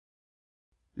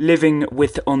living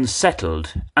with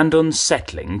unsettled and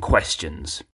unsettling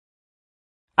questions.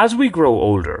 As we grow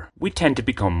older, we tend to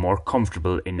become more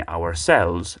comfortable in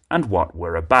ourselves and what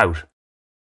we're about.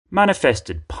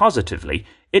 Manifested positively,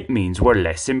 it means we're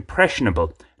less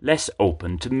impressionable, less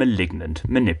open to malignant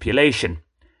manipulation.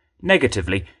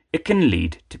 Negatively, it can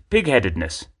lead to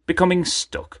pig-headedness, becoming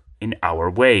stuck in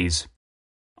our ways.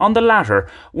 On the latter,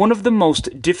 one of the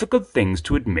most difficult things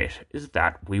to admit is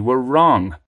that we were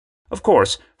wrong. Of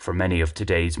course, for many of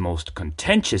today's most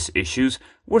contentious issues,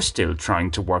 we're still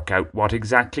trying to work out what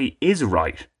exactly is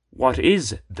right, what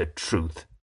is the truth.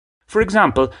 For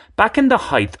example, back in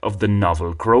the height of the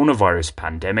novel coronavirus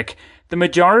pandemic, the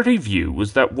majority view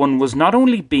was that one was not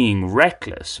only being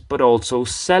reckless, but also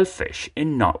selfish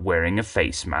in not wearing a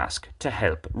face mask to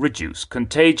help reduce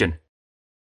contagion.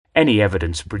 Any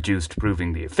evidence produced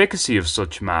proving the efficacy of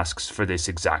such masks for this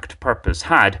exact purpose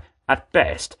had, at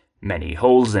best, many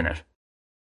holes in it.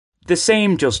 The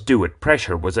same just-do-it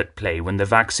pressure was at play when the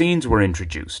vaccines were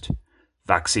introduced.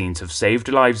 Vaccines have saved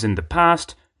lives in the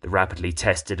past, the rapidly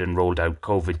tested and rolled out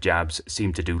COVID jabs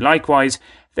seem to do likewise,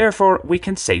 therefore we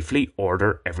can safely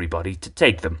order everybody to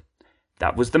take them.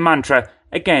 That was the mantra,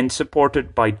 again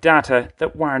supported by data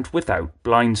that weren't without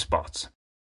blind spots.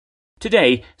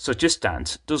 Today, such a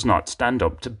stance does not stand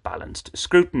up to balanced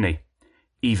scrutiny.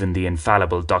 Even the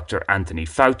infallible Dr. Anthony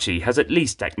Fauci has at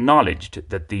least acknowledged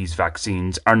that these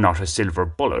vaccines are not a silver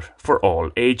bullet for all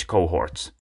age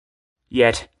cohorts.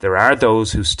 Yet, there are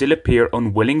those who still appear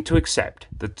unwilling to accept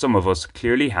that some of us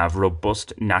clearly have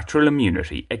robust natural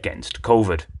immunity against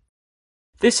COVID.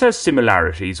 This has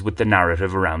similarities with the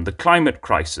narrative around the climate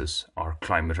crisis, or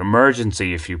climate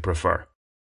emergency if you prefer.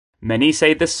 Many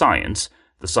say the science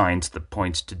that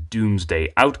points to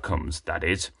doomsday outcomes, that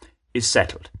is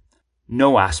settled.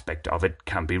 No aspect of it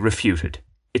can be refuted.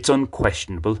 It's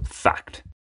unquestionable fact.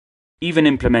 Even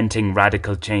implementing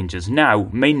radical changes now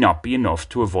may not be enough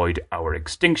to avoid our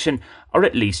extinction, or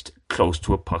at least close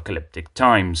to apocalyptic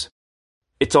times.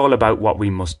 It's all about what we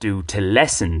must do to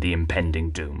lessen the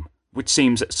impending doom, which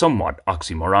seems somewhat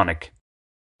oxymoronic.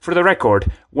 For the record,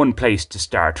 one place to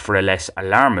start for a less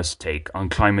alarmist take on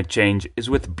climate change is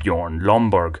with Bjorn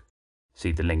Lomborg.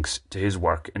 See the links to his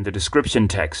work in the description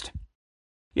text.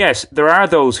 Yes, there are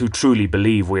those who truly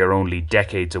believe we are only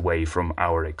decades away from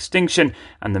our extinction,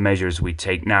 and the measures we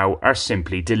take now are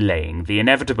simply delaying the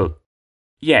inevitable.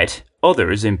 Yet,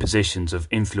 others in positions of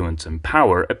influence and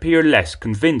power appear less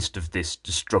convinced of this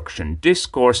destruction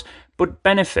discourse, but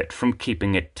benefit from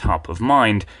keeping it top of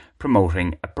mind,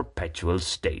 promoting a perpetual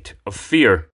state of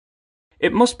fear.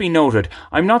 It must be noted,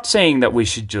 I'm not saying that we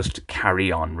should just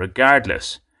carry on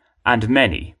regardless. And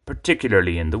many,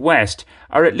 particularly in the West,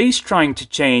 are at least trying to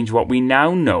change what we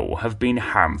now know have been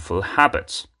harmful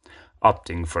habits.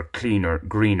 Opting for cleaner,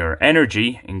 greener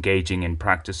energy, engaging in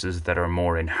practices that are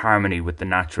more in harmony with the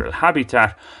natural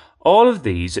habitat, all of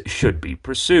these should be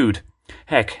pursued.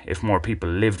 Heck, if more people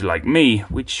lived like me,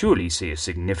 we'd surely see a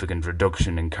significant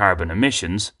reduction in carbon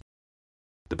emissions.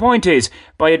 The point is,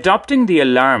 by adopting the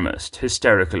alarmist,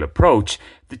 hysterical approach,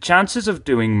 the chances of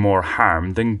doing more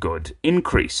harm than good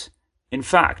increase. In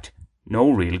fact,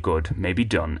 no real good may be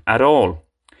done at all.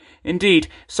 Indeed,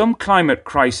 some climate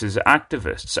crisis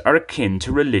activists are akin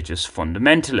to religious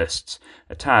fundamentalists,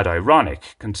 a tad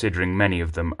ironic considering many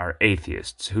of them are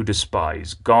atheists who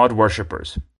despise God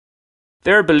worshippers.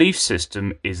 Their belief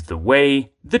system is the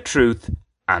way, the truth,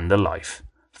 and the life.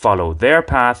 Follow their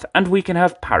path and we can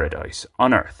have paradise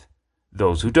on earth.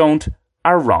 Those who don't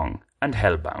are wrong and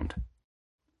hellbound.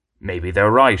 Maybe they're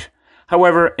right.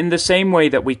 However, in the same way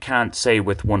that we can't say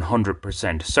with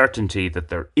 100% certainty that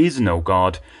there is no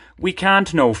God, we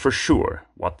can't know for sure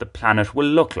what the planet will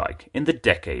look like in the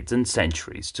decades and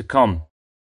centuries to come.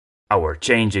 Our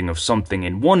changing of something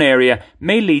in one area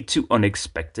may lead to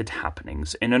unexpected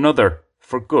happenings in another,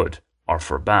 for good or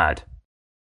for bad.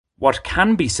 What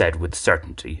can be said with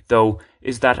certainty, though,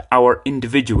 is that our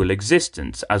individual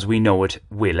existence as we know it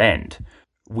will end.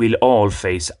 We'll all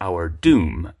face our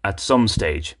doom at some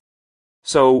stage.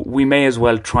 So we may as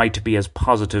well try to be as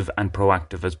positive and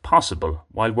proactive as possible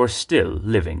while we're still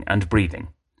living and breathing.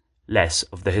 Less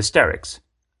of the hysterics,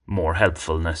 more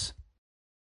helpfulness.